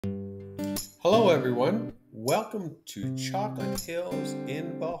Hello, everyone. Welcome to Chocolate Hills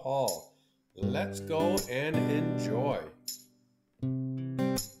in Bohol. Let's go and enjoy.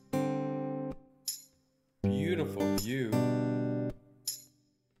 Beautiful view.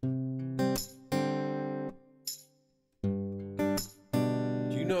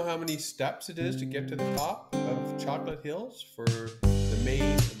 Do you know how many steps it is to get to the top of Chocolate Hills for the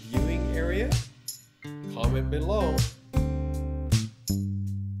main viewing area? Comment below.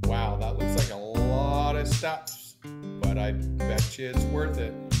 Wow, that looks like a lot of steps, but I bet you it's worth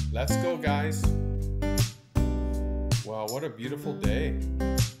it. Let's go, guys. Wow, what a beautiful day.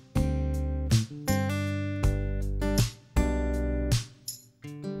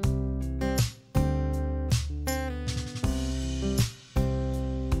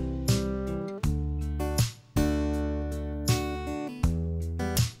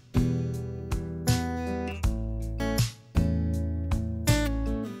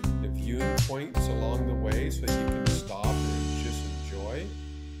 Points along the way so that you can stop and just enjoy.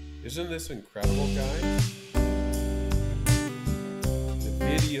 Isn't this incredible, guys? The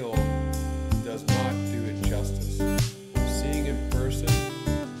video does not do it justice. Seeing in person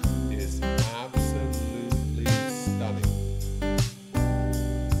is absolutely stunning.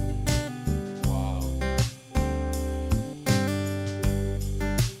 Wow.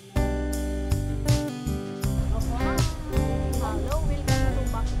 Hello,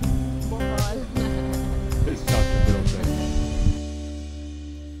 welcome back to Bohol. It's Dr. Bill thing.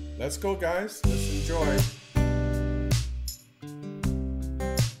 Let's go, guys. Let's enjoy.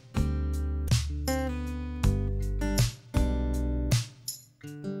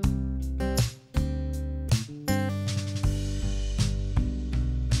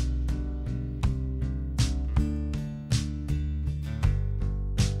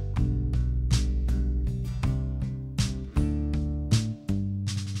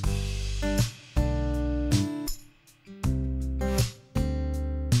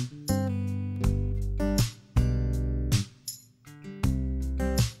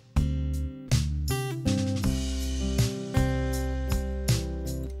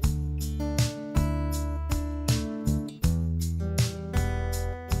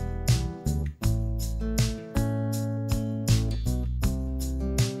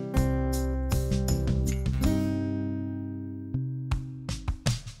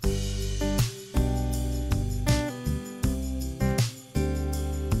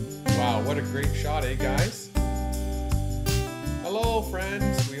 Wow, what a great shot, eh, guys? Hello,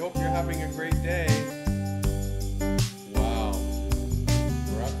 friends. We hope you're having a great day. Wow.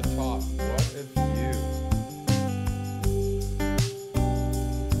 We're at the top. What a view.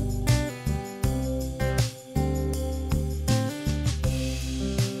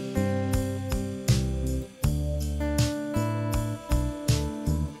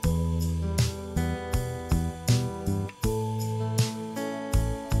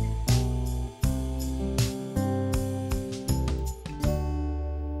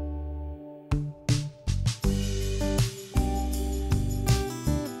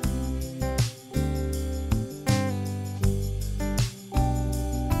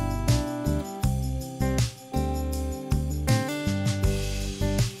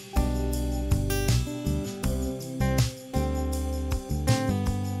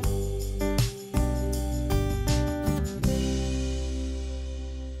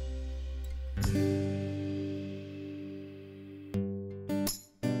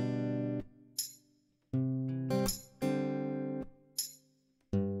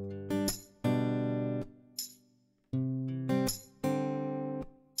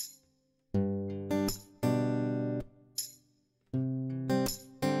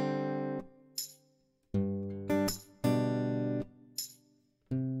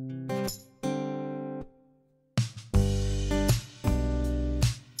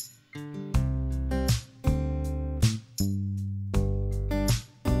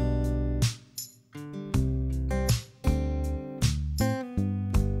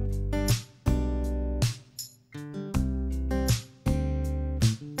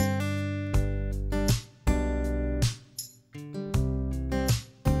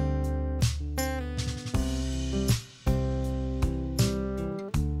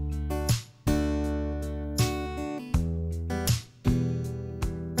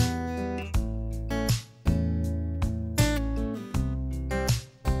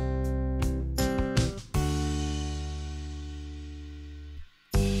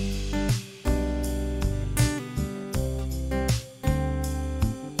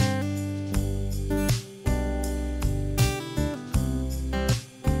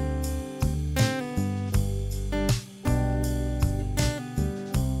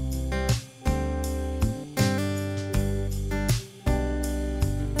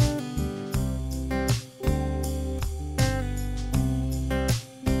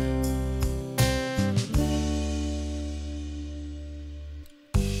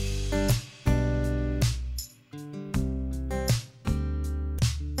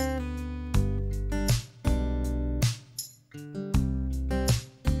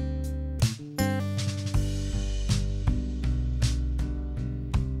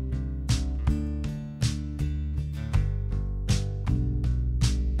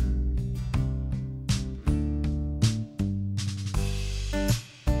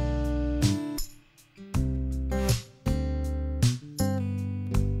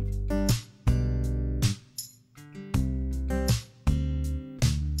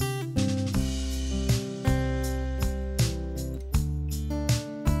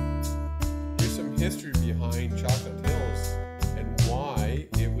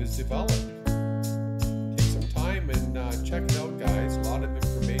 developed. Take some time and check it out, guys. A lot of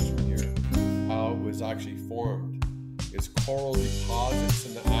information here. How it was actually formed. It's coral deposits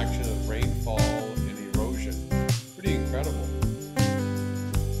and the action of rainfall and erosion. Pretty incredible.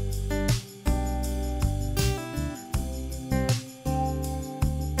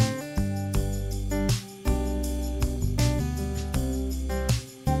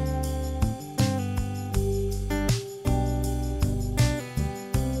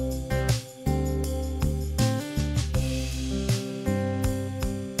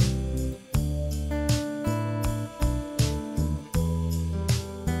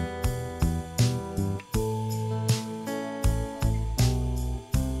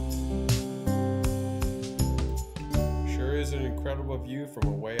 Is an incredible view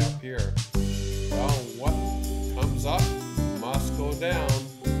from way up here. Well, what comes up must go down.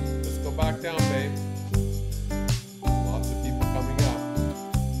 Let's go back down, babe. Lots of people coming up.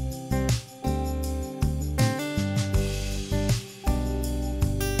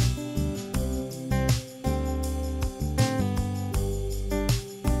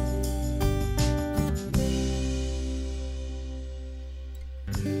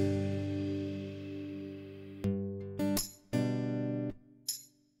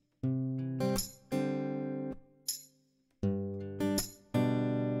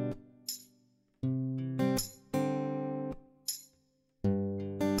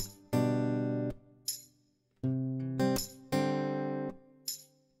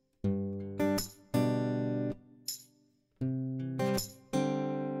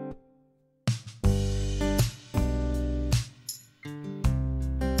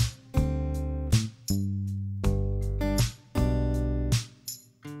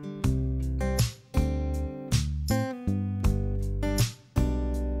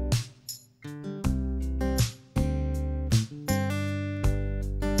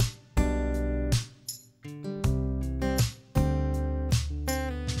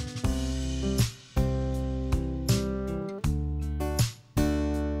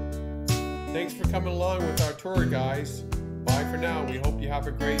 Thanks for coming along with our tour, guys. Bye for now. We hope you have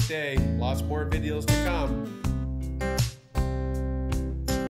a great day. Lots more videos to come.